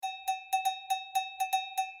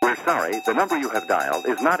We're sorry, the number you have dialed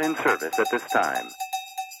is not in service at this time.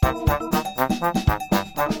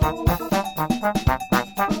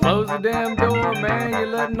 Close the damn door, man. You're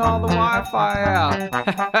letting all the Wi-Fi out.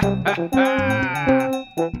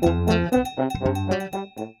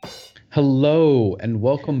 Hello, and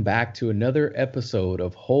welcome back to another episode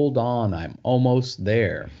of Hold On, I'm Almost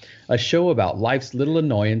There, a show about life's little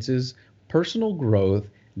annoyances, personal growth,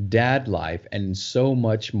 dad life, and so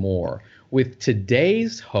much more, with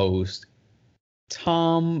today's host,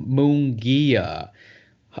 Tom Munguia,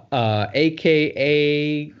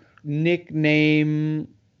 aka nickname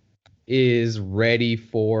is ready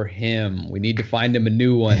for him. We need to find him a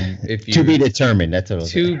new one. If you to be determined. That's what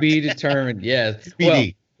to be determined. Yes. Well,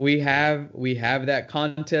 PD. we have that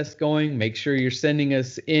contest going. Make sure you're sending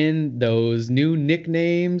us in those new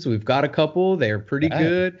nicknames. We've got a couple. They're pretty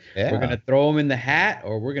good. Yeah. We're going to throw them in the hat,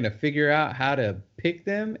 or we're going to figure out how to pick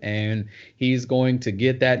them, and he's going to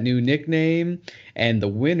get that new nickname, and the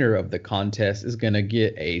winner of the contest is going to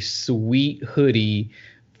get a sweet hoodie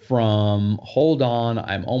from Hold On,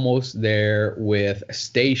 I'm Almost There, with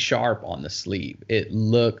Stay Sharp on the sleeve. It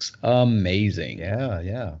looks amazing.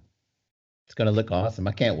 Yeah. It's going to look awesome.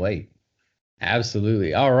 I can't wait.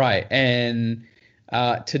 Absolutely. All right. And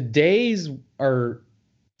today's Tom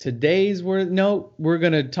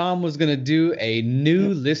was going to do a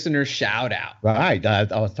new listener shout out. Right.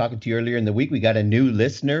 I was talking to you earlier in the week. We got a new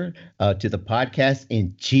listener to the podcast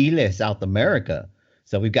in Chile, South America.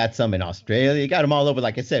 So we've got some in Australia. Got them all over.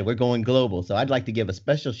 Like I said, we're going global. So I'd like to give a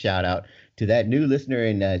special shout out to that new listener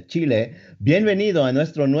in Chile. Bienvenido a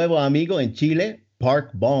nuestro nuevo amigo en Chile,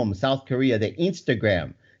 Park Bomb, South Korea, de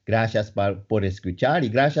Instagram. Gracias por escuchar y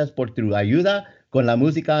gracias por tu ayuda con la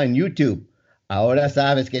música en YouTube. Ahora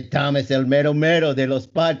sabes que Tom es el mero mero de los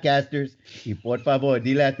podcasters. Y por favor,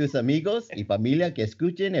 dile a tus amigos y familia que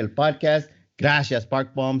escuchen el podcast. Gracias,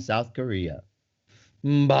 Park Bomb, South Korea.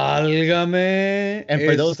 Válgame. And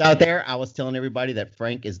for those out there, I was telling everybody that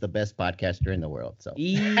Frank is the best podcaster in the world. So.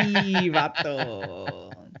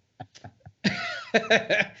 Vato.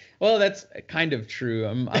 Well, that's kind of true.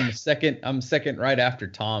 I'm second right after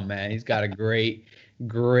Tom, man. He's got a great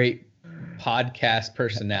podcast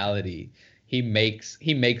personality. He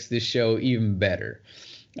makes this show even better.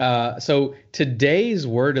 So today's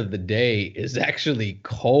word of the day is actually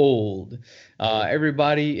cold.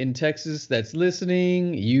 Everybody in Texas that's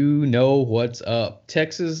listening, you know what's up.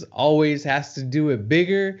 Texas always has to do it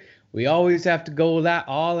bigger. We always have to go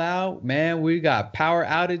all out. Man, we got power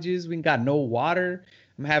outages. We got no water.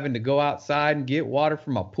 I'm having to go outside and get water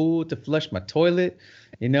from my pool to flush my toilet.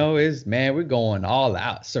 You know, we're going all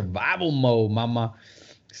out. Survival mode, mama.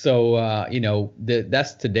 So,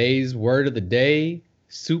 that's today's word of the day.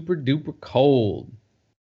 Super duper cold.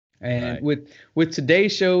 And right. with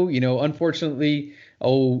today's show, unfortunately,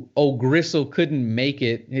 old Gristle couldn't make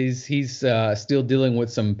it. He's still dealing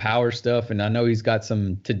with some power stuff, and I know he's got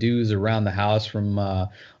some to-dos around the house from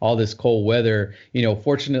all this cold weather.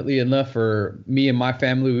 Fortunately enough for me and my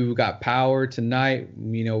family, we've got power tonight.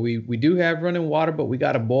 We do have running water, but we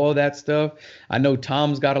got to boil that stuff. I know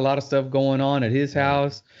Tom's got a lot of stuff going on at his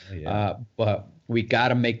house, but we got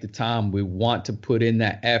to make the time. We want to put in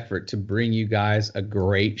that effort to bring you guys a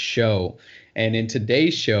great show. And in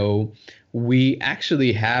today's show, we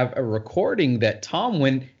actually have a recording that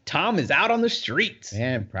when Tom is out on the streets.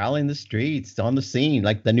 Man, prowling the streets, on the scene,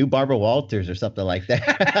 like the new Barbara Walters or something like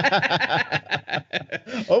that.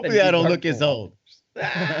 Hopefully I don't look as old.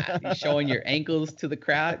 You're showing your ankles to the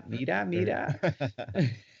crowd. Mira.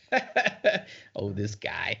 Oh, this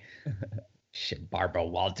guy. Shit, Barbara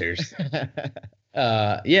Walters.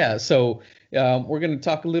 So we're going to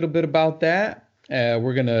talk a little bit about that.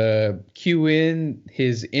 We're going to cue in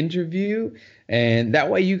his interview, and that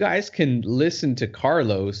way you guys can listen to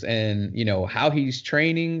Carlos and, how he's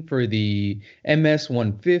training for the MS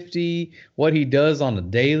 150, what he does on a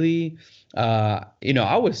daily. I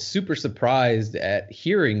was super surprised at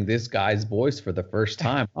hearing this guy's voice for the first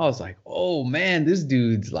time. I was like, oh man, this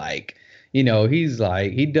dude's like, he's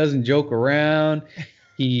like, he doesn't joke around.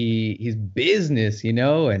 He's business,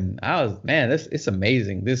 and it's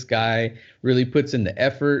amazing. This guy really puts in the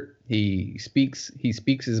effort. He speaks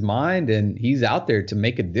his mind, and he's out there to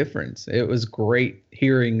make a difference. It was great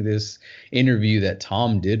hearing this interview that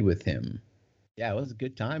Tom did with him. Yeah, it was a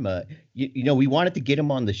good time. We wanted to get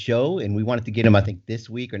him on the show, and we wanted to get him, I think, this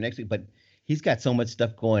week or next week, but he's got so much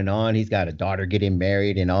stuff going on. He's got a daughter getting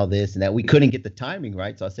married and all this and that. We couldn't get the timing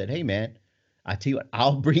right. So I said, hey, man, I tell you what,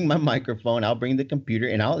 I'll bring my microphone, I'll bring the computer,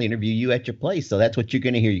 and I'll interview you at your place. So that's what you're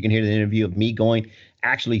going to hear. You can hear the interview of me going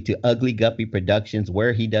actually to Ugly Guppy Productions,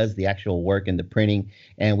 where he does the actual work and the printing.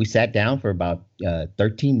 And we sat down for about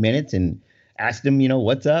 13 minutes and asked him,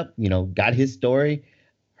 what's up, got his story,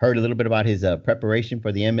 heard a little bit about his preparation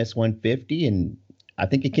for the MS-150, and I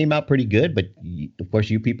think it came out pretty good. But of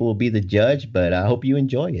course, you people will be the judge, but I hope you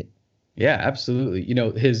enjoy it. Yeah, absolutely.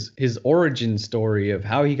 His origin story of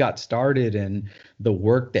how he got started and the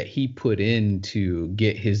work that he put in to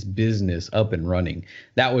get his business up and running.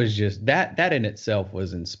 That was just that in itself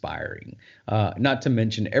was inspiring. Not to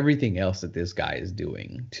mention everything else that this guy is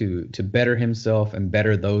doing to better himself and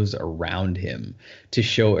better those around him, to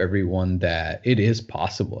show everyone that it is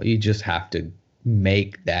possible. You just have to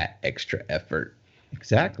make that extra effort.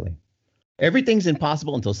 Exactly. Everything's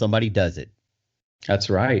impossible until somebody does it.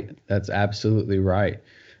 That's right. That's absolutely right.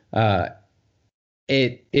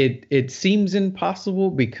 It seems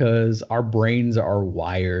impossible because our brains are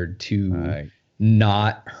wired to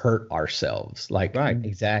not hurt ourselves. Like, right,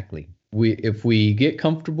 exactly. If we get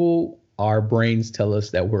comfortable, our brains tell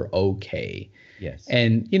us that we're okay. Yes.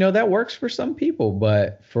 And that works for some people,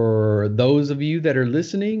 but for those of you that are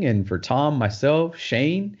listening, and for Tom, myself,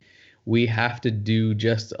 Shane, we have to do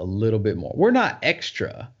just a little bit more. We're not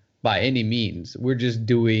extra by any means. We're just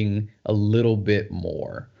doing a little bit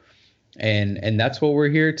more. And that's what we're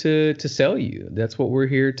here to sell you. That's what we're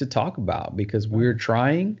here to talk about, because we're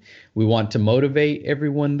trying. We want to motivate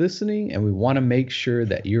everyone listening, and we want to make sure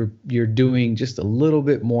that you're doing just a little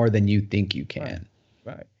bit more than you think you can.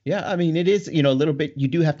 Right. Yeah, I mean, it is, a little bit, you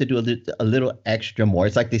do have to do a little extra more.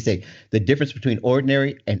 It's like they say, the difference between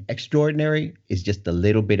ordinary and extraordinary is just a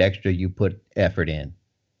little bit extra you put effort in.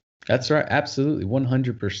 That's right. Absolutely.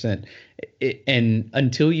 100%. And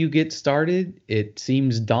until you get started, it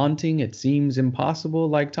seems daunting. It seems impossible,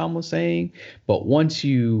 like Tom was saying. But once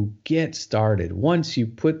you get started, once you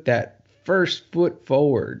put that first foot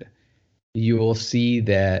forward, you will see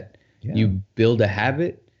that you build a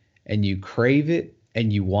habit and you crave it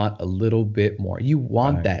and you want a little bit more. You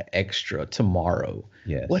want that extra tomorrow.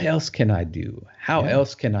 Yes. What else can I do? How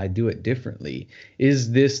else can I do it differently?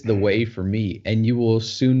 Is this the way for me? And you will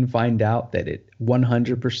soon find out that it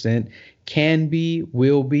 100% can be,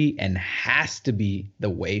 will be, and has to be the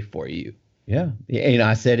way for you. Yeah.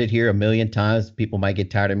 I said it here a million times. People might get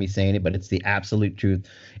tired of me saying it, but it's the absolute truth.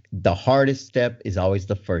 The hardest step is always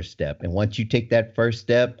the first step. And once you take that first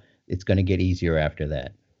step, it's going to get easier after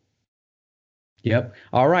that. Yep.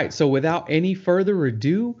 All right. So without any further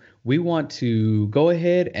ado, we want to go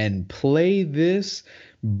ahead and play this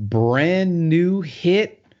brand new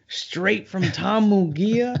hit straight from Tom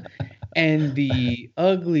Munguia and the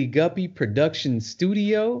Ugly Guppy Production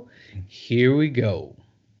Studio. Here we go.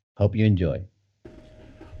 Hope you enjoy.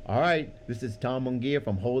 All right. This is Tom Munguia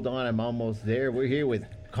from Hold On, I'm Almost There. We're here with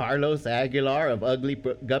Carlos Aguilar of Ugly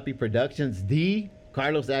Guppy Productions, the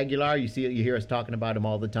Carlos Aguilar. You hear us talking about him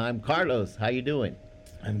all the time. Carlos, how you doing?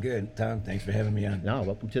 I'm good, Tom. Thanks for having me on. No,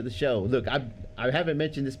 welcome to the show. Look, I haven't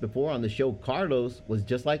mentioned this before on the show. Carlos was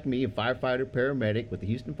just like me, a firefighter paramedic with the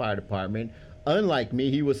Houston Fire Department. Unlike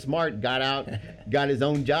me, he was smart, got out, got his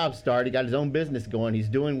own job started, got his own business going. He's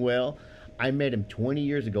doing well. I met him 20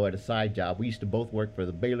 years ago at a side job. We used to both work for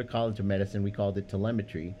the Baylor College of Medicine. We called it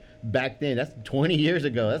telemetry. Back then, that's 20 years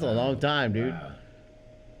ago. That's a long time, dude. Wow.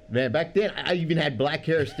 Man, back then, I even had black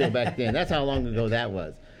hair still back then. That's how long ago that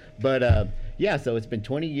was. But, so it's been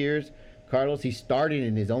 20 years. Carlos, he started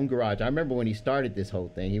in his own garage. I remember when he started this whole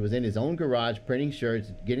thing. He was in his own garage printing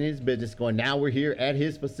shirts, getting his business going. Now we're here at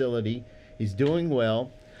his facility. He's doing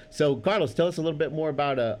well. So, Carlos, tell us a little bit more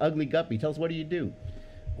about Ugly Guppy. Tell us, what do you do?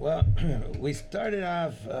 Well, we started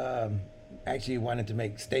off actually wanting to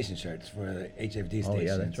make station shirts for the HFD stations. Oh,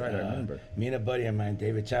 yeah, that's right. I remember. Me and a buddy of mine,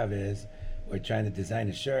 David Chavez, were trying to design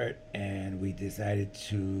a shirt, and we decided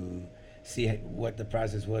to see what the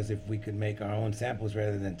process was if we could make our own samples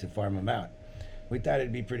rather than to farm them out. We thought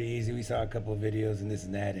it'd be pretty easy. We saw a couple of videos and this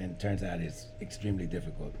and that, and it turns out it's extremely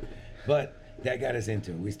difficult. But that got us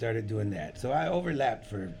into it. We started doing that. So I overlapped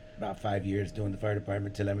for about 5 years doing the fire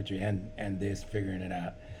department telemetry and this, figuring it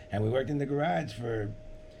out. And we worked in the garage for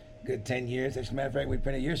a good 10 years. As a matter of fact, we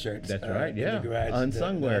printed your shirts. That's right, yeah. In the garage.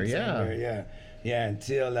 Unsungware, yeah. Yeah,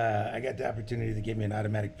 until I got the opportunity to get me an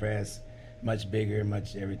automatic press, much bigger,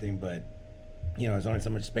 much everything, but there's only so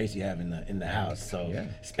much space you have in the house. So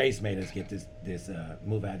space made us get this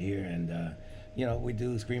move out here, and we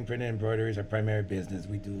do screen printing and embroidery is our primary business.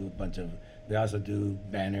 We also do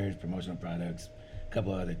banners, promotional products, a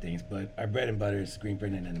couple other things, but our bread and butter is screen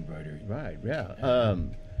printing and embroidery. Right, yeah.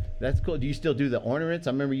 That's cool. Do you still do the ornaments?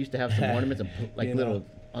 I remember you used to have some ornaments and little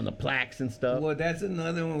on the plaques and stuff. Well, that's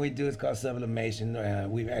another one we do. It's called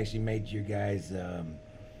sublimation. We've actually made your guys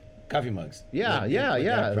coffee mugs. Yeah, with yeah.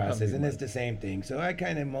 That process, Coffee and mugs. it's the same thing. So I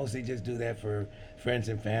kind of mostly just do that for friends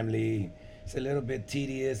and family. It's a little bit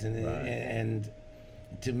tedious, and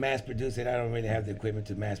to mass produce it, I don't really have the equipment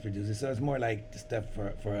to mass produce it. So it's more like the stuff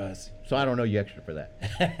for us. So I don't know you extra for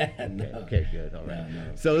that. No. Okay, good. All right. No.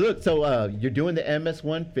 So look, so you're doing the MS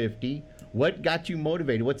 150. What got you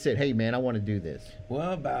motivated? What said, hey man, I want to do this?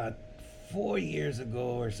 Well, about 4 years ago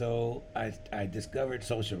or so, I discovered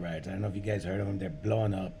social rides. I don't know if you guys heard of them. They're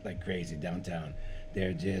blowing up like crazy downtown.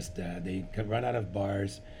 They're just they can run out of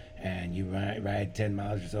bars, and you ride 10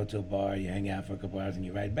 miles or so to a bar. You hang out for a couple hours, and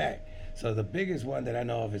you ride back. So the biggest one that I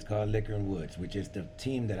know of is called Liquor and Woods, which is the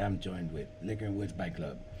team that I'm joined with, Liquor and Woods Bike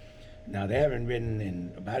Club. Now they haven't ridden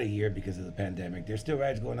in about a year because of the pandemic. There's still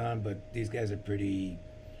rides going on, but these guys are pretty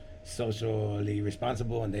socially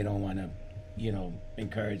responsible, and they don't want to,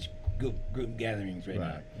 encourage group gatherings right now.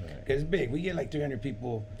 Right. Because it's big. We get like 300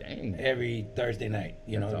 people Dang. every Thursday night.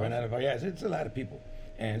 That's run awesome. out of our it's a lot of people,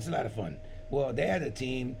 and it's a lot of fun. Well, they had a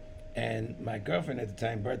team, and my girlfriend at the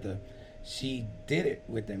time, Bertha, she did it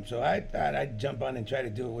with them. So I thought I'd jump on and try to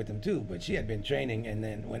do it with them too. But she had been training, and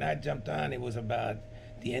then when I jumped on, it was about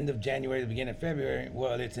the end of January, the beginning of February.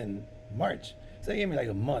 Well, it's in March. So it gave me like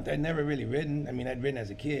a month. I'd never really ridden. I mean, I'd ridden as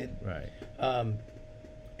a kid. Right.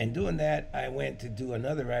 And doing that, I went to do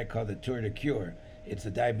another ride called the Tour de Cure. It's a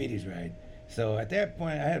diabetes ride. So at that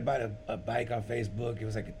point, I had bought a bike on Facebook. It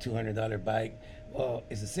was like a $200 bike. Well,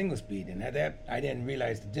 it's a single speed, and at that, I didn't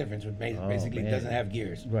realize the difference. It basically man. doesn't have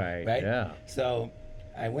gears. Right, Right. yeah. So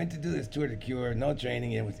I went to do this Tour de Cure, no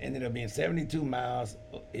training. It ended up being 72 miles,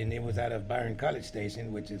 and it was out of Byron College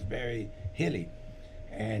Station, which is very hilly.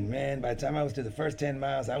 And man, by the time I was to the first 10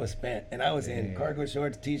 miles, I was spent. And I was in cargo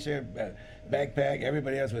shorts, t-shirt, backpack.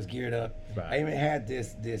 Everybody else was geared up. Right. I even had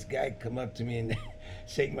this guy come up to me and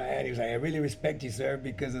shake my hand. He was like, I really respect you, sir,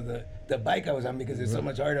 because of the bike I was on, because it's so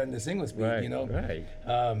much harder on the single speed, Right.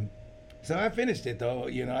 So I finished it, though.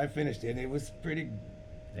 I finished it. It was pretty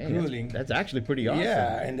Dang, grueling. that's actually pretty awesome.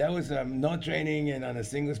 Yeah, and that was no training and on a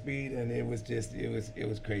single speed, and it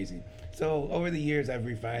was crazy. So over the years, I've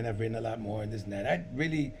refined. I've ridden a lot more and this and that. I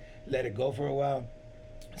really let it go for a while,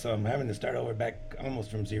 so I'm having to start over back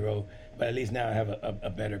almost from zero. But at least now I have a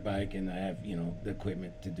better bike, and I have the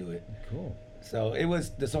equipment to do it. Cool. So it was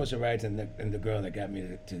the social rides and the girl that got me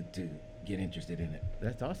to get interested in it.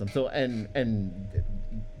 That's awesome. So and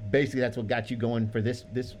basically that's what got you going for this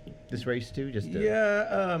race too. Just to,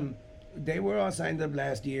 Yeah, they were all signed up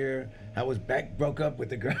last year. I was broke up with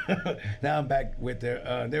the girl. Now I'm back with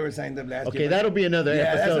her. They were signed up last year. Okay, but- that'll be another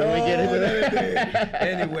episode when we get into another that. thing.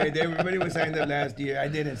 Anyway, everybody was signed up last year. I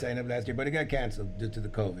didn't sign up last year, but it got canceled due to the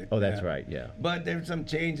COVID. Oh, that's right. Yeah. But there's some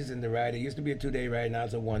changes in the ride. It used to be a 2-day ride, now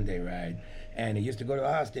it's a 1-day ride. And it used to go to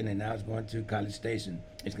Austin, and now it's going to College Station.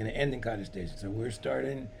 It's going to end in College Station. So we're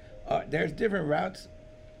starting. There's different routes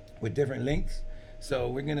with different lengths. So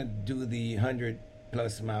we're going to do the 100+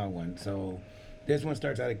 mile one. So this one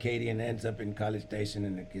starts out of Katy and ends up in College Station,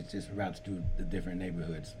 and it just routes through the different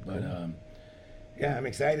neighborhoods. But yeah, I'm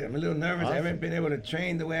excited. I'm a little nervous. Awesome. I haven't been able to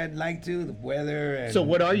train the way I'd like to. The weather. And So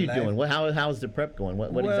what are you life. doing? How's the prep going?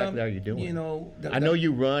 What Well, exactly are you doing? I know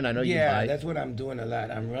you run. I know you yeah, bike. that's what I'm doing a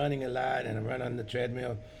lot. I'm running a lot, and I'm running on the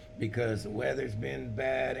treadmill because the weather's been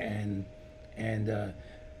bad, and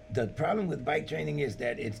the problem with bike training is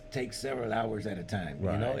that it takes several hours at a time.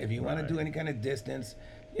 Right, If you want right. to do any kind of distance,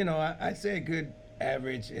 I'd say a good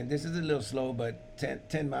average, and this is a little slow, but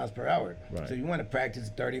 10 miles per hour. Right. So you want to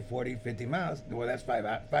practice 30, 40, 50 miles. Well, that's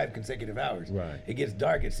five consecutive hours. Right. It gets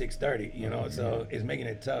dark at 6:30. So it's making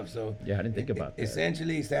it tough. So Yeah, I didn't think about that.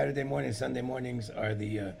 Essentially, Saturday morning, Sunday mornings are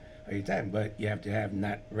your time, but you have to have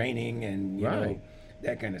not raining and you Right. know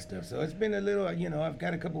that kind of stuff. So it's been a little, I've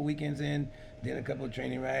got a couple weekends in, did a couple of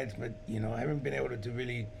training rides, but I haven't been able to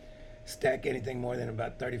really stack anything more than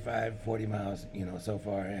about 35, 40 miles, so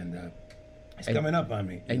far, and it's coming up on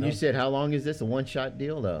me. And you said how long is this? A one-shot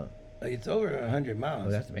deal? It's over 100 miles.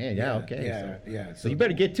 Oh, that's man. Yeah. Okay. Yeah. So you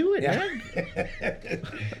better get to it, man.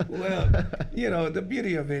 Well, the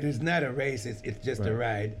beauty of it is not a race; it's just a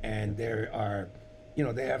Right. ride, and there are,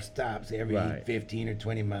 they have stops every Right. 15 or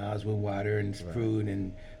 20 miles with water and food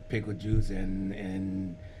and pickle juice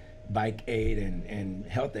and bike aid and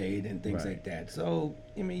health aid and things Right. like that. So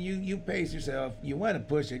I mean, you pace yourself. You want to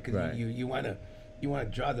push it because Right. you want to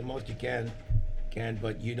draw the most you can,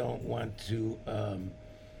 but you don't want to.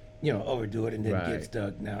 Overdo it and then Right. get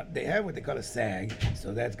stuck. Now, they have what they call a SAG,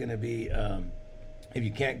 so that's going to be if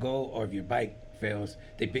you can't go or if your bike fails,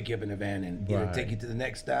 they pick you up in a van and either Right. take you to the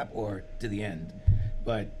next stop or to the end.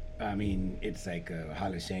 But I mean, it's like a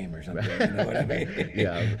Hall of Shame or something. You know what I mean?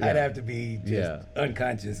 Yeah, I'd yeah. have to be just Yeah.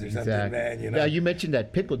 unconscious or something, man. You know. Now you mentioned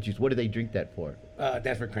that pickle juice. What do they drink that for?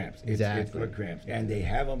 That's for cramps. It's Exactly. for cramps, and they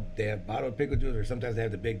have them. They have bottled pickle juice, or sometimes they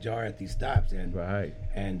have the big jar at these stops. And Right.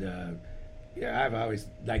 and yeah, I've always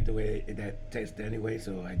liked the way that tastes anyway,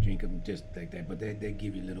 so I drink them just like that. But they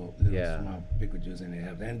give you little Yeah. small pickle juice, and they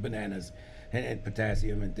have and bananas and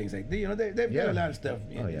potassium and things like that. You know, they've got Yeah. a lot of stuff.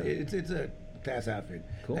 Oh, yeah. It's a class outfit.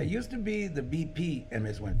 Cool. It used to be the BP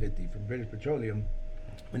MS-150 from British Petroleum,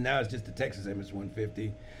 but now it's just the Texas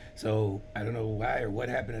MS-150. So I don't know why or what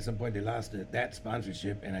happened. At some point, they lost that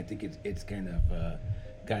sponsorship, and I think it's kind of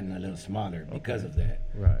gotten a little smaller because of that.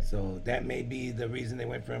 Right. So that may be the reason they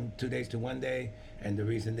went from 2 days to 1 day, and the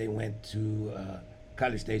reason they went to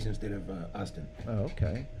College Station instead of Austin. Oh,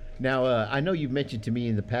 okay. Now, I know you've mentioned to me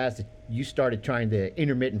in the past that you started trying the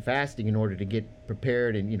intermittent fasting in order to get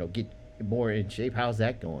prepared and, get more in shape. How's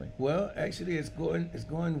that going? Well, actually, it's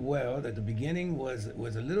going well. At the beginning was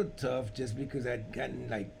a little tough just because I'd gotten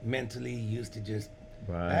like mentally used to just.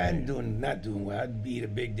 Right. I'm not doing well. I'd eat a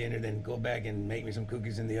big dinner, then go back and make me some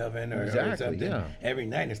cookies in the oven or something every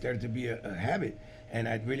night. And it started to be a habit, and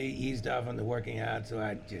I'd really eased off on the working out. So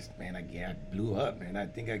I blew up, man. I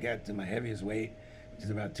think I got to my heaviest weight, which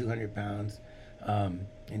is about 200 pounds. And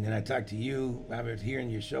then I talked to you. I was hearing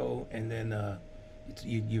your show, and then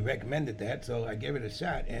you recommended that, so I gave it a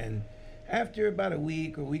shot. And after about a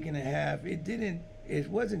week or week and a half, it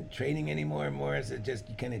wasn't training anymore, more as just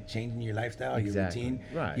kind of changing your lifestyle, your routine.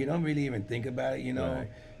 Right. You don't really even think about it, Right.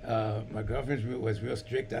 My girlfriend was real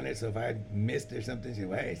strict on it, so if I missed or something, she'd say,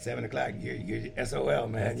 well, hey, 7 o'clock, you're SOL,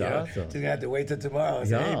 man. That's awesome. She's gonna have to wait till tomorrow. I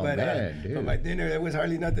said, hey, Oh, but man, dude. for my dinner, there was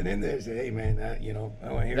hardly nothing in there. I said, hey, man, I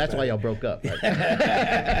want to hear That's about why it. y'all broke up. Right?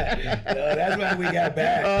 No, that's why we got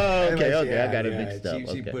back. Oh, okay, Anyway, okay, I got it mixed up.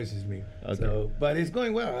 She Okay. pushes me. Okay. So, but it's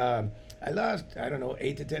going well. I lost, I don't know,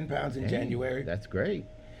 8 to 10 pounds in Hey, January. That's great.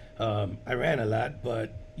 I ran a lot,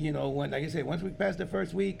 but like I say, once we passed the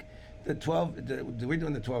first week, we're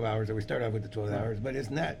doing the 12 hours, or we start off with the 12 hours, but it's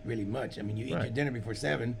not really much. I mean, you eat your dinner before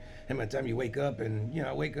 7, and by the time you wake up, and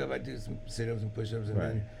I wake up, I do some sit-ups and push-ups, and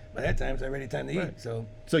then by that time it's already time to eat. So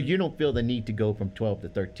you don't feel the need to go from 12 to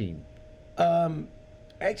 13?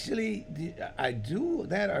 Actually, I do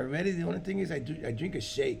that already. The only thing is I drink a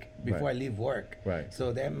shake before I leave work. Right.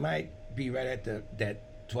 So that might be right at that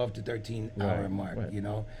 12 to 13 hour mark.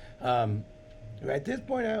 Right. At this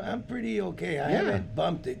point, I'm pretty okay. I haven't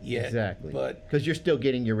bumped it yet. Exactly. But because you're still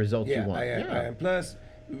getting your results yeah, you want. I am. Plus,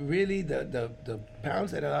 really, the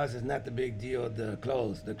pounds that I lost is not the big deal. The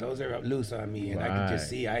clothes are loose on me, and I could just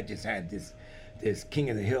see I just had this king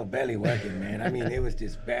of the hill belly working, man. I mean, it was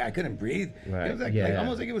just bad. I couldn't breathe. Right. It was like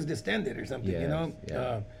almost like it was distended or something,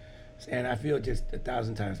 Yes, and I feel just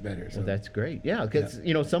 1,000 times better. So Well, that's great. Yeah, because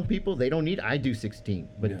some people they don't need. I do 16,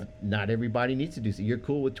 but not everybody needs to do. So you're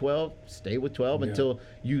cool with 12. Stay with 12 until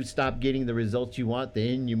you stop getting the results you want.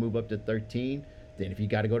 Then you move up to 13. Then if you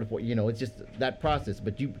got to go to 4, it's just that process.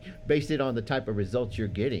 But you base it on the type of results you're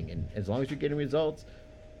getting, and as long as you're getting results,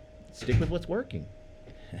 stick with what's working.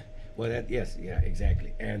 Well,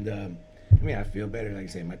 exactly. And I feel better. Like I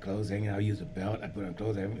say, my clothes hanging out. I use a belt. I put on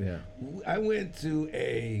clothes. I went to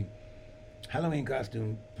a Halloween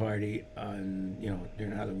costume party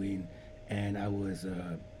during Halloween, and I was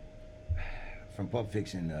from Pulp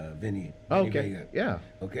Fiction, Vinny Vega. Yeah.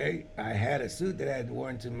 Okay, I had a suit that I had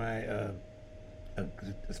worn to my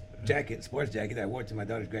sports jacket that I wore to my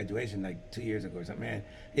daughter's graduation like 2 years ago or something. Man,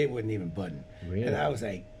 it wouldn't even button. Really? And I was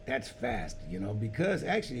like, that's fast, because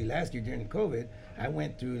actually last year during COVID, I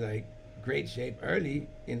went through like great shape early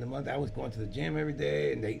in the month. I was going to the gym every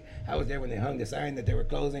day, and I was there when they hung the sign that they were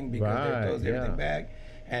closing because they closed everything back.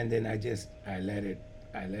 And then I let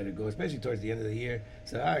it go, especially towards the end of the year.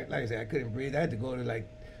 So like I said, I couldn't breathe. I had to go to like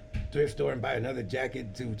thrift store and buy another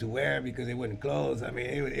jacket to wear because it wouldn't close. I mean,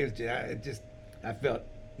 it just I felt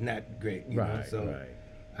not great.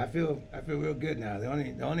 I feel real good now. The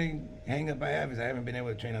only hang up I have is I haven't been able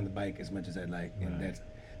to train on the bike as much as I'd like, and that's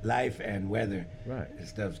life and weather. Right. And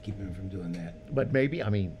stuff's keeping me from doing that. But maybe,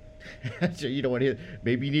 sure you don't want to.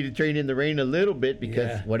 Maybe you need to train in the rain a little bit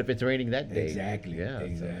because what if it's raining that day? Exactly. Yeah.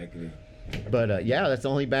 Exactly. But that's the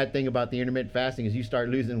only bad thing about the intermittent fasting is you start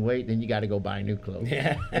losing weight, then you got to go buy new clothes.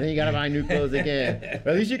 Yeah. And then you got to buy new clothes again.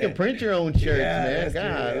 Or at least you can print your own shirts, man.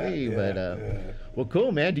 Golly. Well,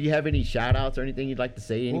 cool, man. Do you have any shout outs or anything you'd like to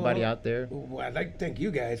say? Anybody out there? Well, I'd like to thank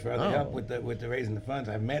you guys for all the help with the raising the funds.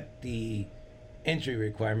 I met the entry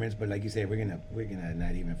requirements, but like you said, we're gonna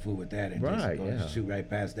not even fool with that and Right, just go yeah. shoot right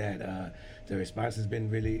past that. The response has been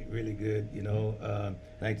really really good. I'd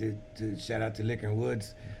like to shout out to Liquor and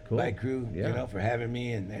Woods Cool. Bike Crew, Yeah. for having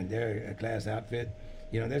me, and they're a class outfit.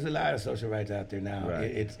 There's a lot of social rides out there now. Right.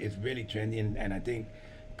 It's really trendy, and I think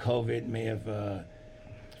COVID may have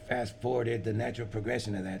fast forwarded the natural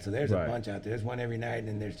progression of that. So there's Right. a bunch out there. There's one every night,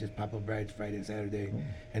 and there's just pop-up rides Friday and Saturday,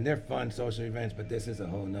 and they're fun social events. But this is a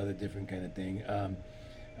whole nother different kind of thing.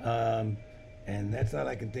 And that's all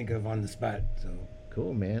I can think of on the spot. So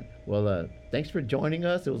Cool, man. Well, thanks for joining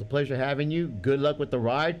us. It was a pleasure having you. Good luck with the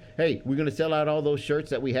ride. Hey, we're gonna sell out all those shirts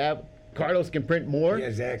that we have. Carlos can print more. Yeah,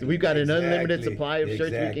 exactly. So we've got an unlimited Exactly. supply of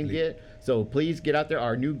shirts we can Exactly. get. So please get out there.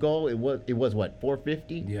 Our new goal, it was what,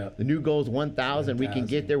 450? Yep. The new goal is 1,000. We can 1,000.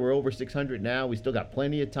 get there. We're over 600 now. We still got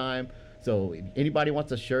plenty of time. So if anybody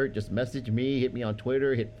wants a shirt, just message me, hit me on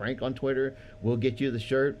Twitter, hit Frank on Twitter. We'll get you the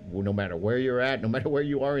shirt. Well, no matter where you're at, no matter where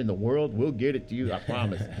you are in the world, we'll get it to you, I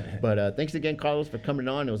promise. But thanks again, Carlos, for coming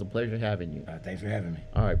on. It was a pleasure having you. thanks for having me.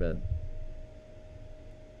 All right, man.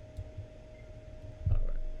 All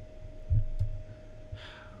right.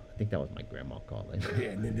 I think that was my grandma calling. Yeah,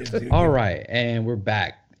 and then this dude- All right, and we're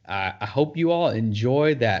back. I hope you all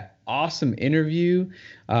enjoyed that awesome interview.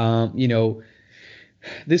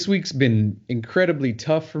 This week's been incredibly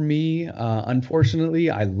tough for me. Unfortunately,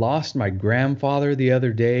 I lost my grandfather the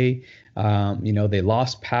other day. They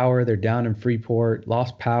lost power. They're down in Freeport,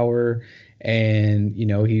 lost power. And,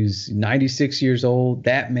 he's 96 years old.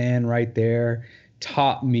 That man right there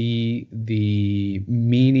taught me the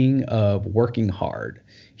meaning of working hard.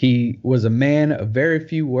 He was a man of very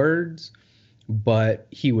few words, but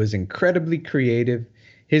he was incredibly creative.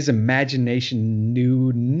 His imagination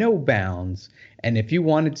knew no bounds. And if you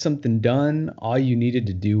wanted something done, all you needed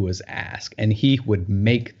to do was ask. And he would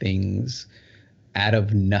make things out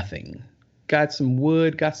of nothing. Got some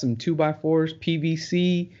wood, got some 2x4s,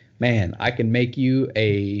 PVC. Man, I can make you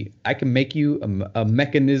a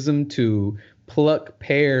mechanism to pluck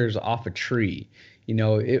pears off a tree.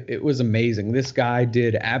 It was amazing. This guy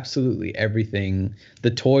did absolutely everything.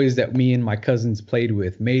 The toys that me and my cousins played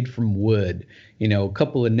with, made from wood, a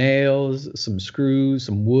couple of nails, some screws,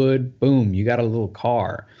 some wood, boom, you got a little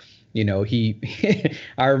car.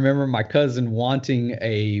 I remember my cousin wanting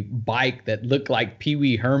a bike that looked like Pee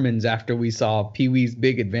Wee Herman's after we saw Pee Wee's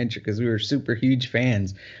Big Adventure, because we were super huge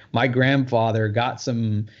fans. My grandfather got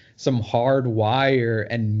some hard wire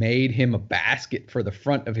and made him a basket for the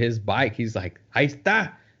front of his bike. He's like, ahí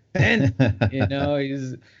está, and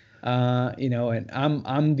and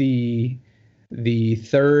I'm the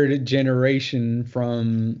third generation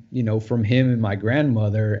from him and my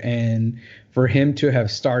grandmother, and for him to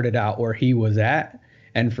have started out where he was at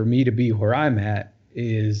and for me to be where I'm at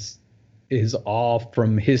is all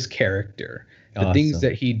from his character. The things Awesome.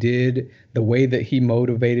 that he did, the way that he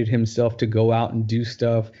motivated himself to go out and do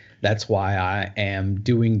stuff. That's why I am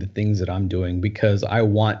doing the things that I'm doing, because I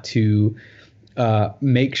want to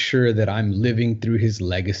make sure that I'm living through his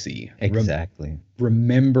legacy. Exactly.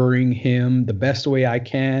 Remembering him the best way I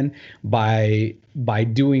can by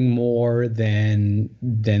doing more than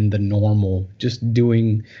the normal, just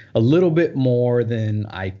doing a little bit more than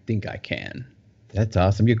I think I can. That's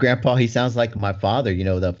awesome. Your grandpa, he sounds like my father.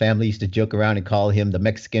 The family used to joke around and call him the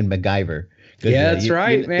Mexican MacGyver. 'Cause, Yeah, that's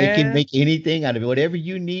right, They can man. make anything out of it. Whatever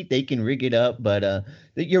you need, they can rig it up. But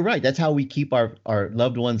you're right. That's how we keep our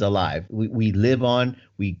loved ones alive. We live on,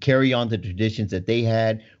 we carry on the traditions that they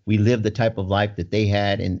had. We live the type of life that they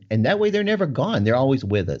had. And that way they're never gone. They're always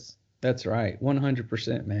with us. That's right.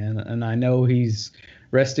 100%, man. And I know he's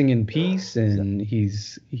resting in peace, and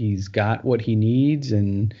he's got what he needs,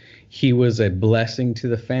 and he was a blessing to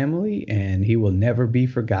the family, and he will never be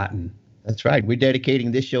forgotten. That's right. We're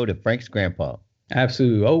dedicating this show to Frank's grandpa.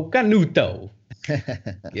 Absolutely. Oh, Canuto.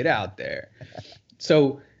 Get out there.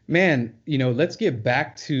 So, man, let's get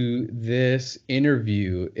back to this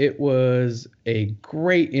interview. It was a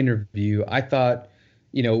great interview. I thought,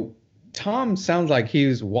 Tom sounds like he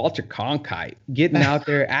was Walter Cronkite, getting out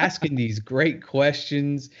there, asking these great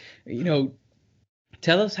questions.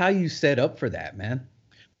 Tell us how you set up for that, man.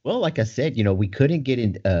 Well, like I said, we couldn't get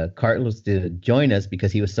in Carlos to join us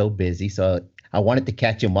because he was so busy. So I wanted to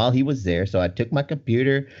catch him while he was there. So I took my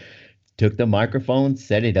computer, took the microphone,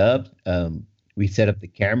 set it up. We set up the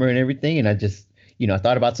camera and everything. And I just, I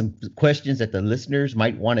thought about some questions that the listeners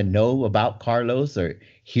might want to know about Carlos or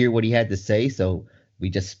hear what he had to say. So we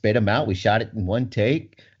just spit them out. We shot it in one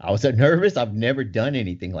take. I was so nervous. I've never done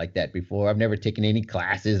anything like that before. I've never taken any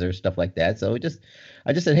classes or stuff like that. So I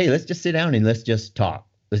just said, hey, let's just sit down and let's just talk.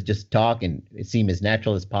 Let's just talk and it seemed as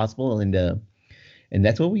natural as possible. And And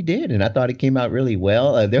that's what we did. And I thought it came out really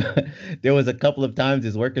well. There was a couple of times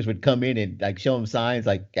his workers would come in and like show him signs,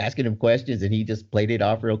 like asking him questions, and he just played it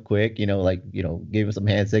off real quick, like, gave him some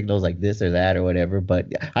hand signals like this or that or whatever. But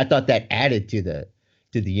I thought that added to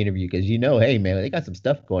the interview because, hey, man, they got some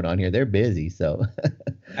stuff going on here. They're busy. So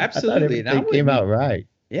Absolutely. I thought everything came out right.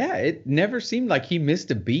 Yeah, it never seemed like he missed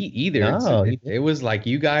a beat either. No, it was like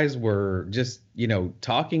you guys were just,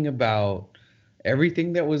 talking about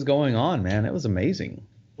everything that was going on, man. It was amazing.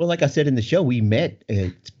 Well, like I said in the show, we met.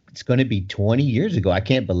 It's going to be 20 years ago. I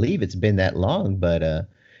can't believe it's been that long. But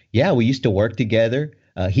yeah, we used to work together.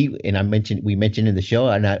 We mentioned in the show,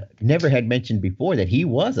 and I never had mentioned before that he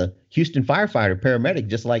was a Houston firefighter, paramedic,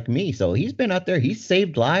 just like me. So he's been out there. He's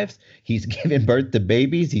saved lives. He's given birth to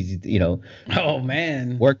babies. He's, oh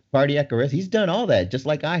man, worked cardiac arrest. He's done all that just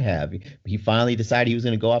like I have. He finally decided he was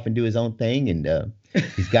going to go off and do his own thing, and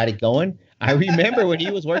he's got it going. I remember when he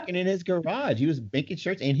was working in his garage. He was making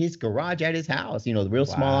shirts in his garage at his house. The real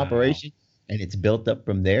small operation, and it's built up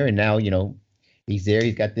from there. And now, he's there.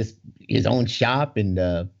 He's got his own shop,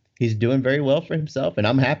 and he's doing very well for himself. And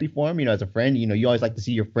I'm happy for him. As a friend, you always like to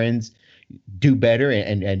see your friends do better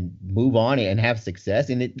and move on and have success.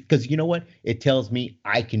 And because you know what, it tells me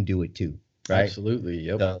I can do it too. Right? Absolutely.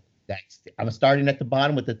 Yep. So I'm starting at the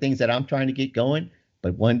bottom with the things that I'm trying to get going,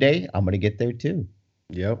 but one day I'm going to get there too.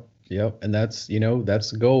 Yep. And that's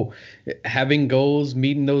the goal. Having goals,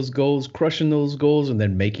 meeting those goals, crushing those goals, and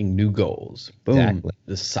then making new goals. Boom. Exactly.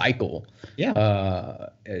 The cycle. Yeah.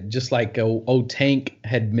 Just like Tank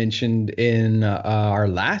had mentioned in our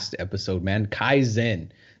last episode, man, Kaizen.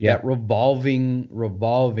 Yeah. That revolving,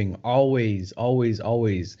 always.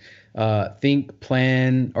 Think,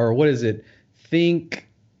 plan, or what is it? Think,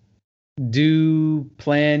 do,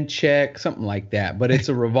 plan, check, something like that. But it's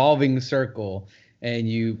a revolving circle. And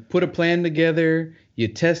you put a plan together, you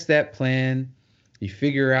test that plan, you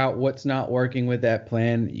figure out what's not working with that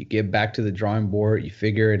plan, you get back to the drawing board, you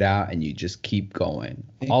figure it out, and you just keep going.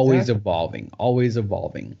 Exactly. Always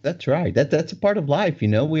evolving. That's right. That's a part of life,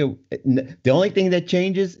 The only thing that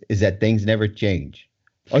changes is that things never change.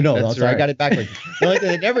 Oh, no, I'm sorry, right. I got it backwards. The only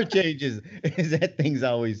thing that never changes is that things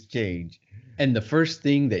always change. And the first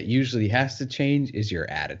thing that usually has to change is your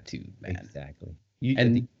attitude, man. Exactly.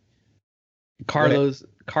 Carlos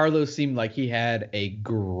seemed like he had a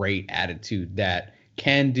great attitude that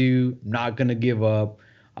can do, not going to give up.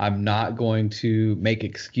 I'm not going to make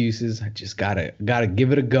excuses. I just gotta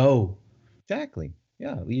give it a go. Exactly.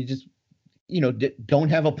 Yeah. You just, don't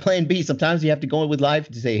have a plan B. Sometimes you have to go in with life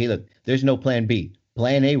to say, hey, look, there's no plan B.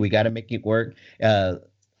 Plan A, we got to make it work.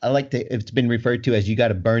 It's been referred to as you got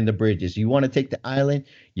to burn the bridges. You want to take the island,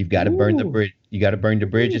 you've got to burn the bridge. You got to burn the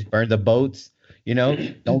bridges, burn the boats.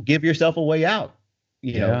 Don't give yourself a way out.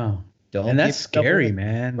 Don't. And that's scary,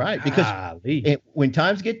 man. Right. Because when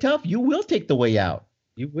times get tough, you will take the way out.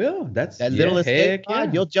 You will. That's that little escape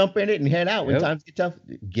pod. You'll jump in it and head out. When times get tough,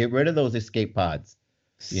 get rid of those escape pods.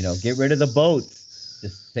 Get rid of the boats.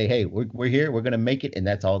 Just say, hey, we're here. We're going to make it. And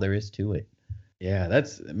that's all there is to it. Yeah,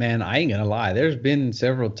 man, I ain't gonna lie. There's been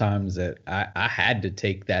several times that I had to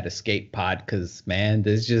take that escape pod because, man,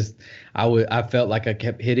 I felt like I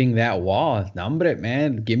kept hitting that wall. Number it,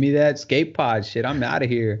 man. Give me that escape pod. Shit, I'm out of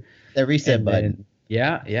here. That reset button.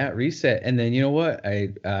 Yeah, reset. And then you know what?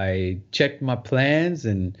 I checked my plans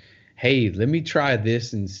and, hey, let me try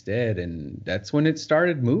this instead. And that's when it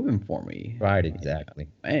started moving for me. Right, exactly.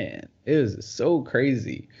 Man, it was so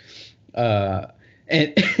crazy.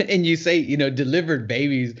 And you say, delivered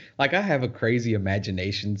babies, like I have a crazy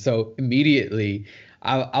imagination. So immediately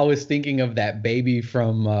I was thinking of that baby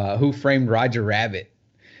from Who Framed Roger Rabbit.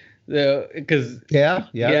 Because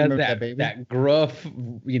that gruff,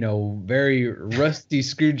 very rusty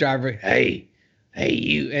screwdriver. Hey,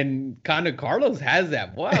 you. And kind of Carlos has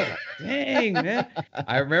that. Boy, I was like, dang, man.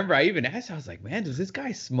 I remember I even asked, I was like, man, does this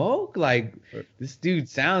guy smoke? Like, this dude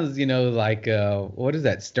sounds, like, what is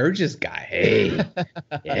that, Sturgis guy? Hey,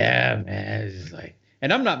 yeah, man. It's just like,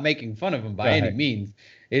 and I'm not making fun of him by any means.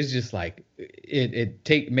 It's just like,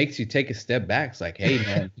 it makes you take a step back. It's like, hey,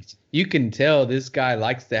 man, you can tell this guy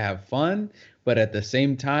likes to have fun, but at the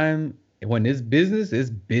same time, when it's business.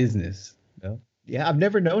 Yeah, I've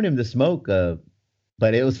never known him to smoke,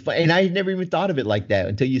 but it was fun. And I never even thought of it like that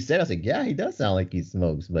until you said, I was like, yeah, he does sound like he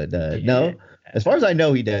smokes. But no, as far as I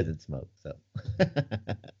know, he doesn't smoke. So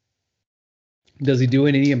does he do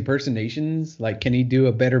any impersonations? Like, can he do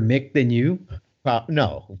a better Mick than you?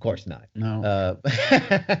 No, of course not. No.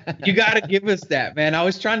 You got to give us that, man. I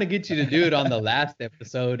was trying to get you to do it on the last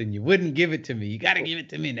episode and you wouldn't give it to me. You got to give it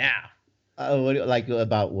to me now.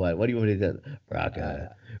 About what? What do you want me to do? Rock,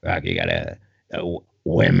 you got to...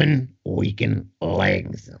 women weaken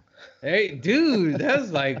legs. Hey, dude, that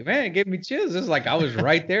was like, man, it gave me chills. It was like I was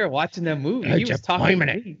right there watching that movie. Hurt He your was talking to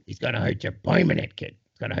permanent. me. He's gonna hurt your permanent, kid.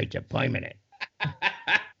 It's gonna hurt your permanent.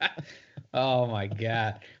 Oh my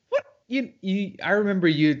God. What you I remember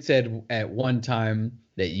you had said at one time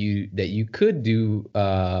that you could do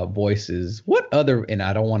voices. What other, and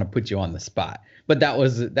I don't want to put you on the spot, but that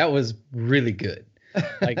was really good.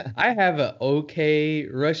 Like I have an okay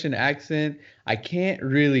Russian accent. I can't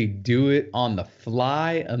really do it on the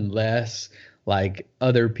fly unless like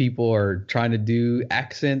other people are trying to do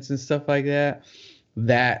accents and stuff like that.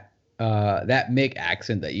 That Mick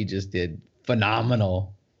accent that you just did,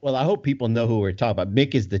 phenomenal. Well, I hope people know who we're talking about.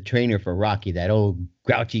 Mick is the trainer for Rocky, that old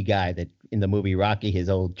grouchy guy that in the movie Rocky, his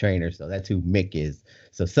old trainer. So that's who Mick is.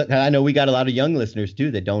 So I know we got a lot of young listeners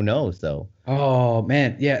too that don't know. So Oh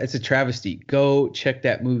man, yeah, it's a travesty. Go check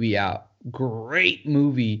that movie out. Great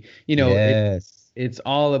movie. You know, yes, it's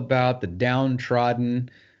all about the downtrodden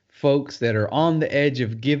folks that are on the edge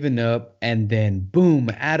of giving up, and then boom,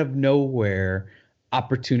 out of nowhere,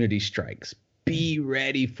 opportunity strikes. Be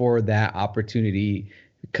ready for that opportunity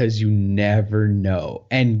because you never know,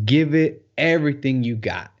 and give it everything you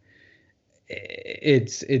got.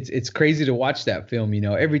 It's crazy to watch that film. You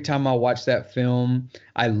know, every time I watch that film,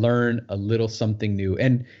 I learn a little something new.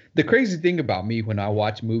 And the crazy thing about me when I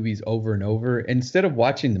watch movies over and over, instead of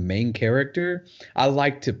watching the main character, I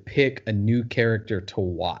like to pick a new character to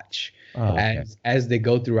watch as they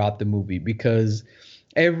go throughout the movie, because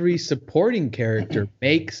every supporting character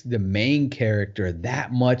makes the main character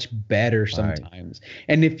that much better sometimes.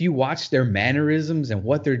 And if you watch their mannerisms and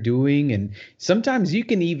what they're doing, and sometimes you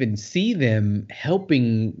can even see them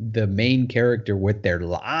helping the main character with their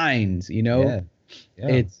lines, you know.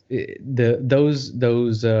 Yeah.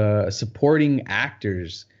 Those supporting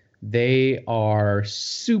actors, they are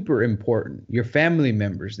super important. Your family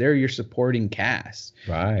members, they're your supporting cast.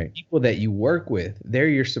 Right. People that you work with, they're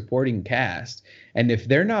your supporting cast. And if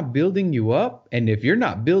they're not building you up, and if you're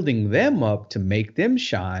not building them up to make them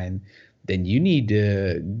shine, then you need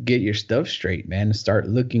to get your stuff straight, man, and start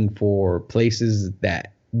looking for places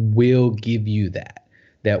that will give you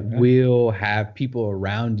that will have people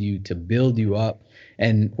around you to build you up,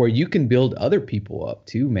 and where you can build other people up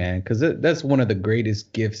too, man. Because that's one of the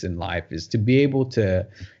greatest gifts in life, is to be able to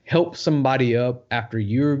help somebody up after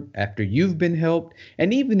you've been helped.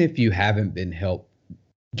 And even if you haven't been helped,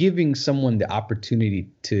 giving someone the opportunity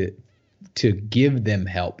to give them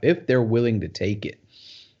help if they're willing to take it.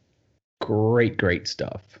 Great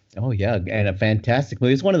stuff. Oh yeah, and a fantastic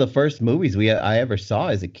movie. It's one of the first movies I ever saw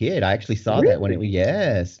as a kid. I actually saw that when it was,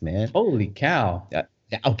 yes, man. Holy cow.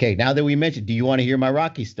 Okay, now that we mentioned, do you want to hear my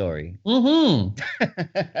Rocky story? Mm-hmm.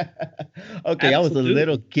 Okay, I was a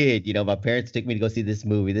little kid. You know, my parents took me to go see this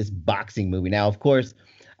movie, this boxing movie. Now, of course,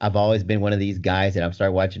 I've always been one of these guys that I've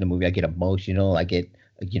started watching a movie, I get emotional. I get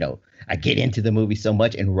into the movie so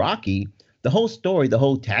much. And Rocky, the whole story, the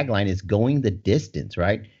whole tagline is going the distance,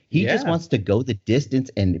 right? He just wants to go the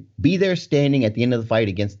distance and be there standing at the end of the fight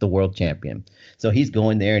against the world champion. So he's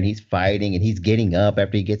going there and he's fighting and he's getting up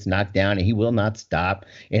after he gets knocked down, and he will not stop.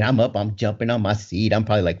 And I'm up, I'm jumping on my seat. I'm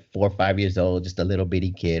probably like 4 or 5 years old, just a little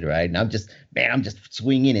bitty kid, right? And I'm just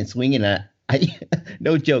swinging and swinging. And I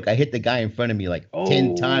no joke, I hit the guy in front of me like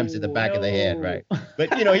 10 times to the back of the head, right?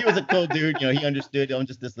 But, he was a cool dude. He understood. I'm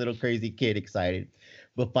just this little crazy kid excited.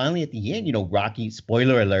 But finally at the end, Rocky,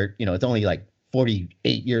 spoiler alert, it's only like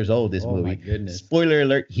 48 years old, this movie. Oh my goodness. Spoiler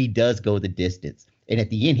alert, he does go the distance. And at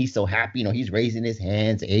the end, he's so happy, he's raising his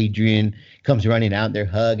hands. Adrian comes running out, they're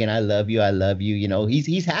hugging, I love you,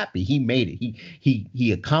 he's happy. He made it.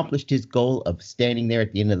 He accomplished his goal of standing there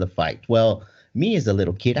at the end of the fight. Well, me as a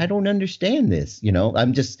little kid, I don't understand this.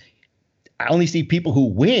 I only see people who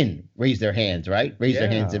win raise their hands, right? Raise their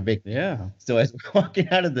hands in victory. Yeah. So as we're walking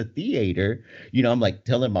out of the theater, I'm like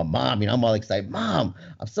telling my mom, I'm all excited. Mom,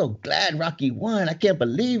 I'm so glad Rocky won. I can't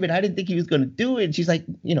believe it. I didn't think he was going to do it. And she's like,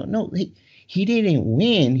 no, he didn't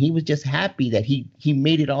win. He was just happy that he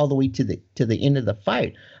made it all the way to the end of the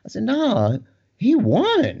fight. I said, no, he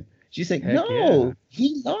won. She said,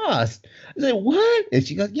 he lost. I said, what? And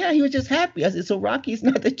she goes, yeah, he was just happy. I said, so Rocky's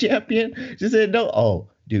not the champion? She said, no. Oh,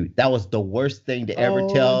 dude, that was the worst thing to ever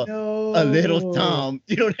tell a little Tom.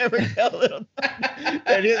 You don't ever tell little Tom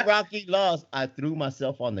that his Rocky lost. I threw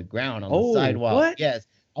myself on the ground on the sidewalk. What? Yes.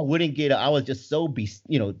 I wouldn't get up. I was just so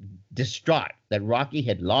distraught that Rocky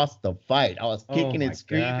had lost the fight. I was kicking and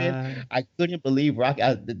screaming. God. I couldn't believe Rocky.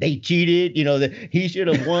 They cheated. That he should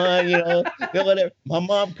have won. Whatever. My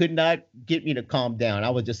mom could not get me to calm down. I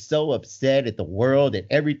was just so upset at the world and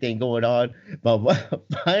everything going on. But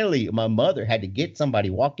finally, my mother had to get somebody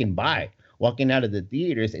walking by walking out of the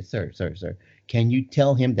theater. I said, sir, can you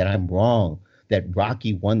tell him that I'm wrong? That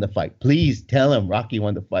Rocky won the fight. Please tell him Rocky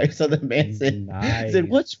won the fight. So the man said, Nice.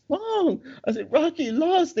 what's wrong? I said, Rocky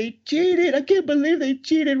lost. They cheated. I can't believe they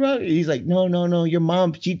cheated, Rocky. He's like, no. Your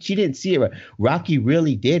mom, she didn't see it right. Rocky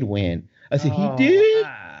really did win. I said, he did?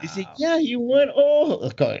 Wow. He said, yeah, you won. Oh,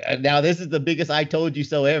 okay. Now this is the biggest I told you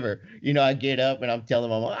so ever. I get up and I'm telling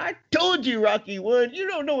my mom, I told you Rocky won. You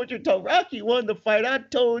don't know what you're talking. Rocky won the fight. I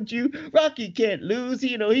told you Rocky can't lose.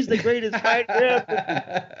 He's the greatest fighter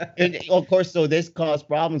ever. And of course, so this caused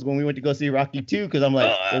problems when we went to go see Rocky 2, because I'm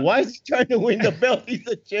like, well, why is he trying to win the belt? He's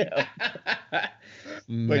a champ.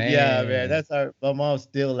 But yeah, man, my mom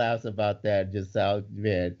still laughs about that. Just how,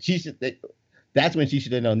 man, that's when she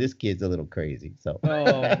should have known this kid's a little crazy. So.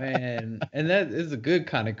 Oh man, and that is a good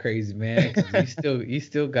kind of crazy, man. 'Cause you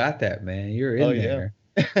still got that, man. You're in there.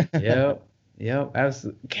 Yep.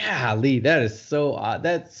 Absolutely. Golly, that is so odd.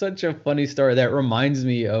 That's such a funny story. That reminds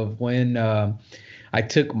me of when I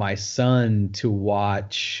took my son to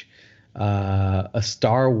watch a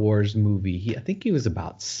Star Wars movie. I think he was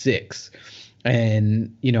about 6.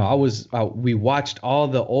 And we watched all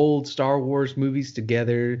the old Star Wars movies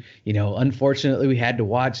together. Unfortunately, we had to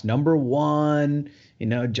watch number 1.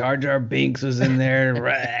 Jar Jar Binks was in there.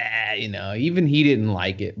 Even he didn't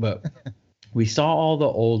like it, but we saw all the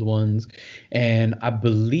old ones, and I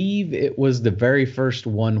believe it was the very first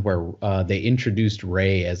one where they introduced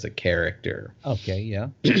Rey as a character. Okay, yeah.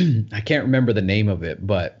 I can't remember the name of it,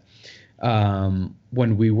 but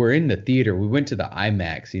when we were in the theater, we went to the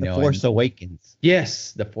IMAX, The Force Awakens.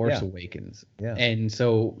 Yes, The Force Awakens. Yeah. And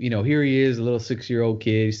so, here he is, a little 6-year-old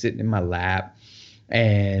kid sitting in my lap.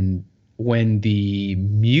 And when the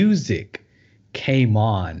music came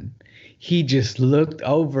on, he just looked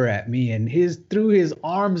over at me and threw his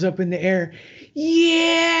arms up in the air.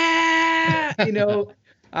 Yeah.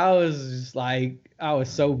 I was just like, I was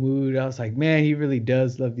so moved. I was like, man, he really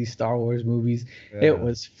does love these Star Wars movies. Yeah. It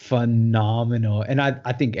was phenomenal. And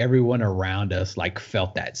I think everyone around us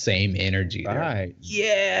felt that same energy. Right.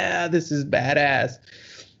 Yeah, this is badass.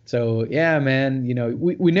 So yeah, man,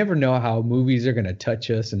 we never know how movies are gonna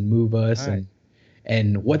touch us and move us, right,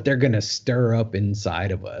 and what they're gonna stir up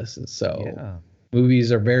inside of us. And so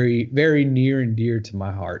movies are very, very near and dear to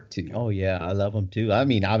my heart too. Oh yeah, I love them too. I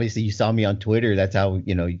mean, obviously you saw me on Twitter. That's how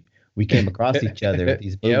we came across each other with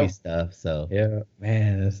these movie stuff. So yeah,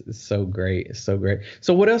 man, it's so great. It's so great.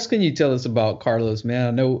 So what else can you tell us about Carlos,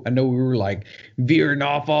 man? I know we were veering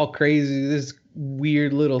off all crazy, this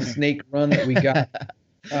weird little snake run that we got.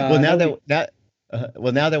 Now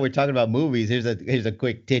that we're talking about movies, here's a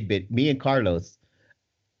quick tidbit. Me and Carlos,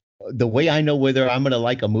 the way I know whether I'm gonna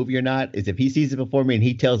like a movie or not is if he sees it before me and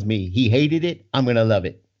he tells me he hated it, I'm gonna love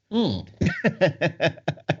it.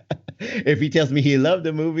 If he tells me he loved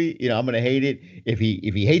the movie, I'm gonna hate it. If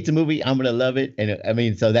he hates a movie, I'm gonna love it. And I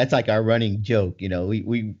mean, so that's our running joke.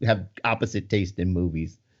 We have opposite taste in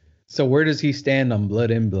movies. So where does he stand on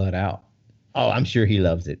Blood In, Blood Out? Oh, I'm sure he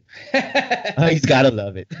loves it. He's gotta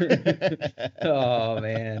love it. Oh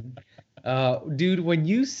man, dude, when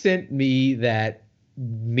you sent me that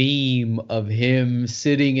meme of him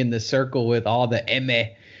sitting in the circle with all the Emme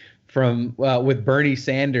from with Bernie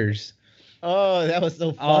Sanders. Oh, that was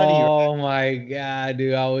so funny. Oh my God,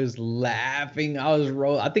 dude. I was laughing.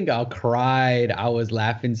 I think I cried. I was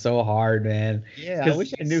laughing so hard, man. Yeah, I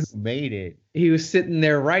wish I knew who made it. He was sitting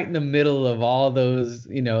there right in the middle of all those,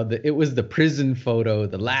 it was the prison photo,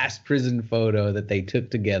 the last prison photo that they took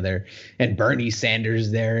together. And Bernie Sanders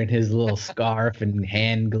there in his little scarf and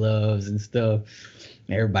hand gloves and stuff.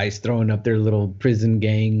 Everybody's throwing up their little prison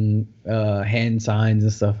gang hand signs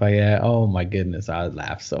and stuff like that. Oh my goodness, I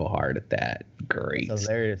laughed so hard at that. Great. That's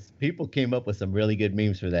hilarious. People came up with some really good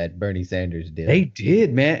memes for that. Bernie Sanders did. They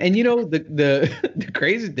did, man. And the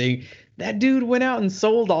crazy thing, that dude went out and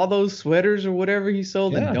sold all those sweaters or whatever he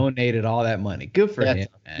sold and donated all that money. Good for him,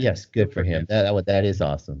 man. Yes, good for him. That is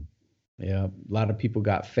awesome. Yeah, a lot of people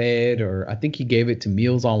got fed, or I think he gave it to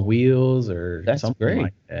Meals on Wheels or something great.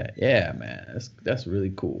 Like that. Yeah, man, that's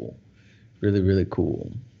really cool, really, really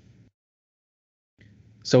cool.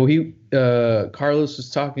 So Carlos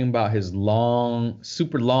was talking about his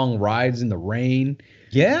super long rides in the rain.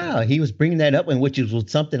 Yeah, he was bringing that up, which was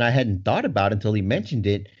something I hadn't thought about until he mentioned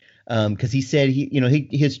it, because he said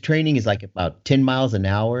his training is about 10 miles an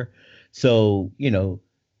hour, so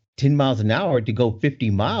 10 miles an hour to go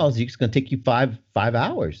 50 miles, it's going to take you five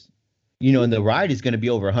hours, and the ride is going to be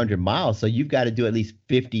over 100 miles. So you've got to do at least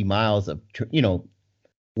 50 miles of,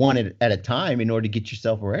 one at a time in order to get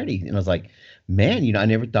yourself ready. And I was like, man, I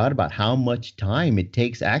never thought about how much time it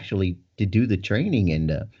takes actually to do the training.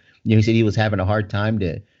 And, he said he was having a hard time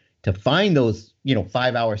to, to find those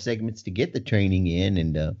 5-hour segments to get the training in,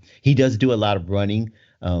 and he does do a lot of running.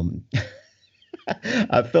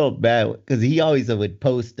 I felt bad because he always would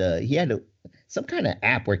post. He had some kind of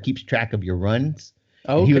app where it keeps track of your runs.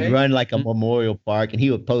 And he would run like a memorial park, and he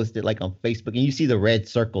would post it like on Facebook, and you see the red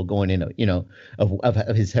circle going in,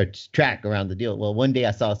 of his track around the deal. Well, one day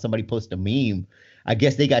I saw somebody post a meme. I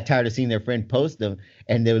guess they got tired of seeing their friend post them,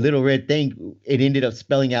 and their little red thing, it ended up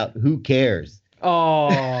spelling out "Who cares." Oh,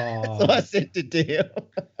 So I sent it to him,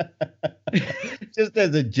 just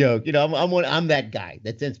as a joke. I'm that guy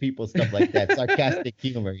that sends people stuff like that, sarcastic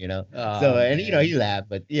humor. Oh, And he laughed,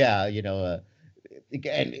 but yeah,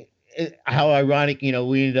 and how ironic, we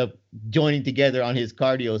ended up joining together on his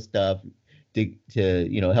cardio stuff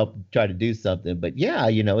to help try to do something. But yeah,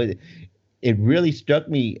 it really struck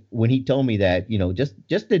me when he told me that,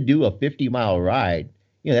 just to do a 50-mile ride,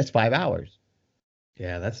 that's 5 hours.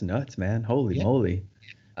 Yeah, that's nuts, man. Holy moly.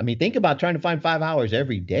 I mean, think about trying to find 5 hours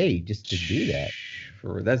every day just to do that.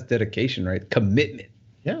 That's dedication, right? Commitment.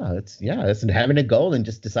 Yeah, that's having a goal and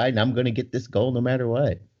just deciding I'm going to get this goal no matter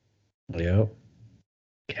what. Yep.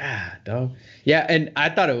 God, dog. Yeah, and I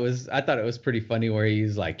thought it was pretty funny where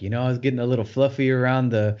he's like, I was getting a little fluffy around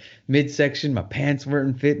the midsection. My pants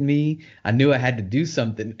weren't fitting me. I knew I had to do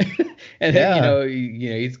something. And then,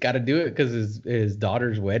 he's got to do it because his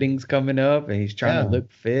daughter's wedding's coming up, and he's trying to look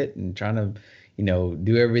fit and trying to,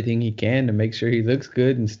 do everything he can to make sure he looks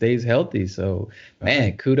good and stays healthy. So,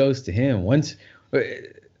 man, kudos to him. Once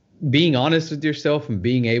being honest with yourself and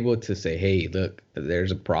being able to say, hey, look,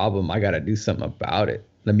 there's a problem. I got to do something about it.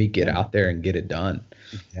 Let me get out there and get it done.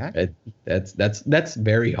 Exactly. That's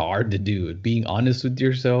very hard to do. Being honest with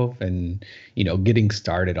yourself and, getting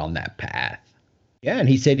started on that path. Yeah, and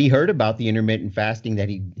he said he heard about the intermittent fasting that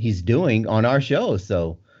he's doing on our show.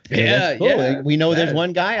 So that's cool. Yeah. We know there's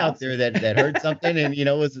one guy out there that heard something and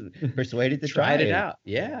was persuaded to try it out.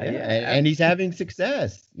 Yeah. And he's having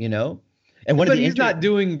success. And but he's not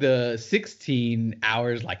doing the 16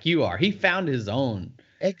 hours like you are. He found his own.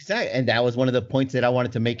 Exactly. And that was one of the points that I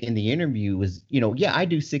wanted to make in the interview was, I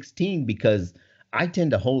do 16 because I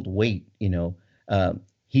tend to hold weight.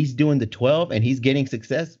 He's doing the 12 and he's getting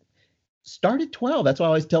success. Start at 12. That's why I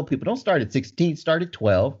always tell people, don't start at 16, start at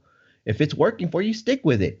 12. If it's working for you, stick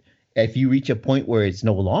with it. If you reach a point where it's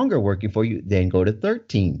no longer working for you, then go to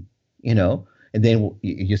 13, and then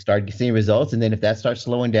you start seeing results. And then if that starts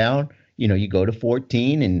slowing down, you go to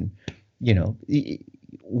 14 and,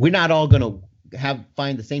 we're not all going to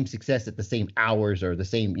find the same success at the same hours or the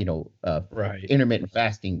same, intermittent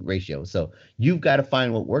fasting ratio. So you've got to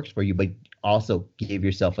find what works for you, but also give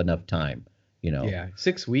yourself enough time, Yeah,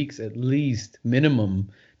 6 weeks at least minimum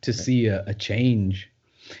to see a change.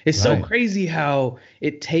 It's so crazy how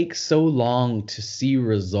it takes so long to see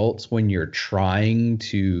results when you're trying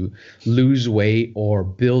to lose weight or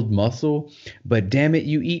build muscle. But damn it,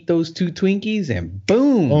 you eat those 2 Twinkies and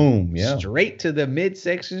boom, straight to the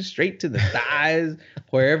midsection, straight to the thighs,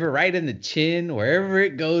 wherever, right in the chin, wherever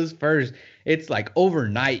it goes first. It's like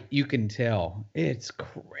overnight, you can tell. It's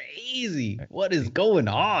crazy. What is going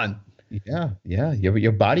on? Yeah.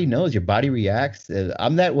 Your body knows. Your body reacts.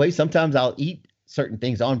 I'm that way. Sometimes I'll eat certain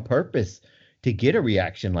things on purpose to get a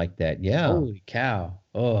reaction like that. Yeah. Holy cow.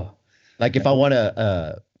 Oh, like if I want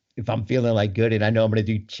to, if I'm feeling like good and I know I'm going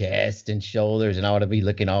to do chest and shoulders and I want to be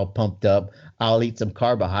looking all pumped up, I'll eat some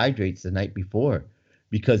carbohydrates the night before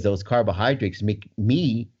because those carbohydrates make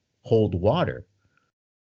me hold water.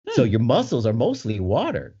 So your muscles are mostly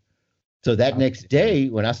water. So that next day,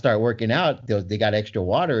 when I start working out, they got extra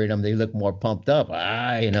water in them. They look more pumped up.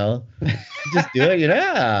 Just do it.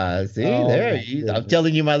 Yeah. See, there. I'm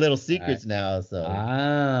telling you my little secrets now. So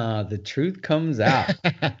the truth comes out,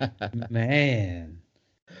 man.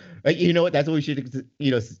 You know what? That's what we should.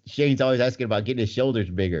 Shane's always asking about getting his shoulders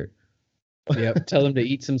bigger. Yep. Tell him to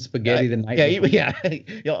eat some spaghetti the night before. Yeah.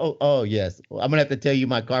 Yes. Well, I'm gonna have to tell you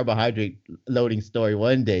my carbohydrate loading story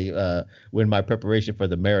one day when my preparation for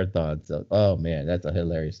the marathon. So, oh man, that's a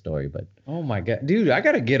hilarious story. But oh my god, dude, I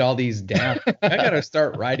gotta get all these down. I gotta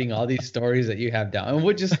start writing all these stories that you have down, and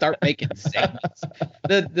we'll just start making segments.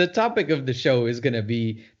 The topic of the show is gonna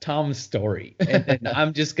be Tom's story, and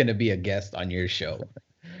I'm just gonna be a guest on your show.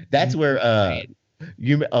 That's where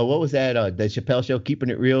what was that? The Chappelle Show,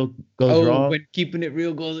 Keeping It Real Goes Wrong. When Keeping It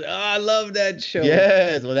Real goes, I love that show.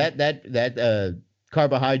 Yes, well that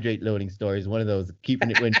carbohydrate loading story is one of those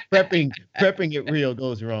keeping it when prepping it real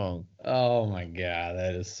goes wrong. Oh my god,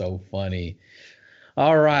 that is so funny.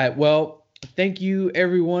 All right, well, thank you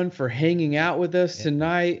everyone for hanging out with us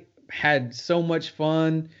tonight. Had so much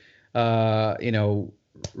fun.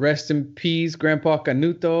 Rest in peace, Grandpa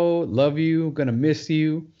Canuto. Love you. Gonna miss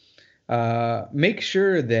you. make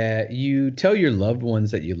sure that you tell your loved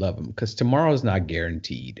ones that you love them, because tomorrow's not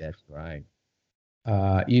guaranteed. That's right.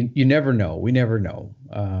 You never know. We never know.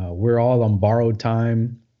 We're all on borrowed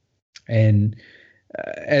time, and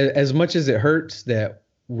as much as it hurts that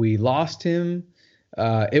we lost him,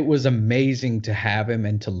 it was amazing to have him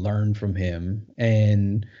and to learn from him.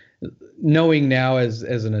 And knowing now as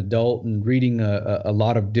an adult and reading a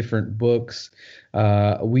lot of different books,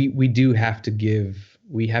 we do have to give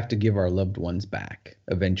our loved ones back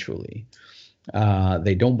eventually.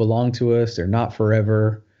 They don't belong to us. They're not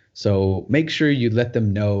forever. So make sure you let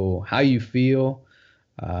them know how you feel.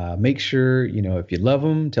 Make sure, if you love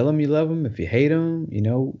them, tell them you love them. If you hate them,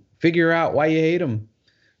 figure out why you hate them.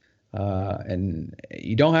 And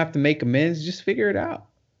you don't have to make amends. Just figure it out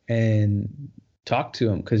and talk to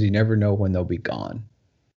them, because you never know when they'll be gone.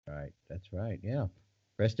 Right. That's right. Yeah.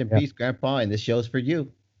 Rest in peace, Grandpa. And this show's for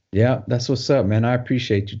you. Yeah, that's what's up, man. I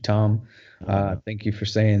appreciate you, Tom. Thank you for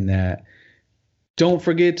saying that. Don't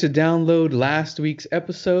forget to download last week's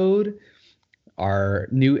episode. Our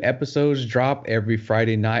new episodes drop every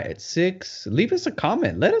Friday night at 6. Leave us a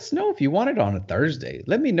comment. Let us know if you want it on a Thursday.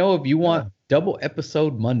 Let me know if you want double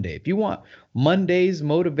episode Monday. If you want Monday's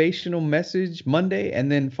motivational message Monday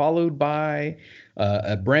and then followed by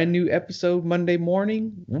a brand new episode Monday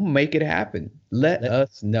morning, we'll make it happen. Let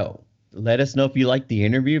us know. Let us know if you like the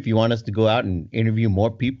interview. If you want us to go out and interview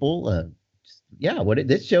more people.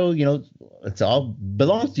 This show, it's all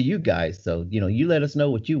belongs to you guys. So, you let us know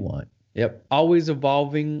what you want. Yep. Always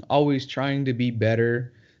evolving, always trying to be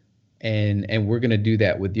better. And we're going to do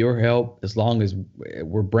that with your help, as long as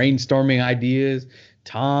we're brainstorming ideas.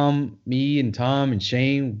 Me and Tom and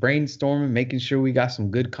Shane brainstorming, making sure we got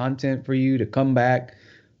some good content for you to come back,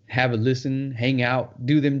 have a listen, hang out,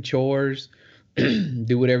 do them chores,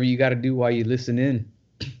 do whatever you got to do while you listen in.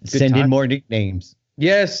 Send in more nicknames.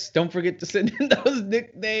 Yes, don't forget to send in those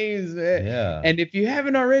nicknames, man. Yeah. And if you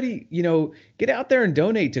haven't already, get out there and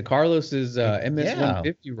donate to Carlos's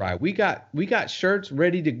MS-150 ride. We got shirts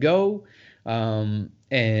ready to go,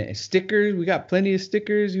 and stickers. We got plenty of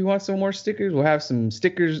stickers. You want some more stickers? We'll have some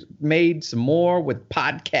stickers made, some more with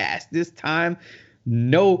podcast this time.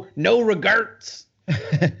 No regrets.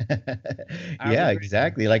 Yeah,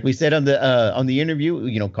 exactly. Like we said on the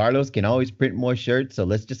interview, Carlos can always print more shirts. So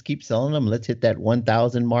let's just keep selling them. Let's hit that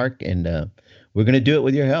 1,000 mark, and we're gonna do it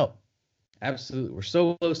with your help. Absolutely, we're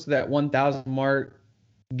so close to that 1,000 mark.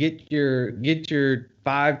 Get your $5,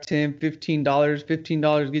 $10, $15.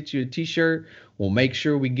 $15 get you a T-shirt. We'll make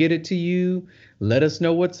sure we get it to you. Let us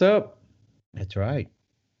know what's up. That's right.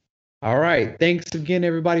 All right. Thanks again,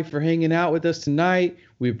 everybody, for hanging out with us tonight.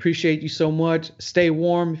 We appreciate you so much. Stay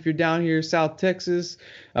warm if you're down here in South Texas.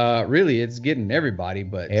 Really, it's getting everybody,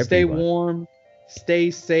 but Stay warm, stay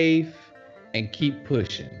safe, and keep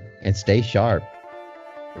pushing. And stay sharp.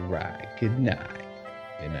 Right. Good night.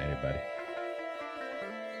 Good night, everybody.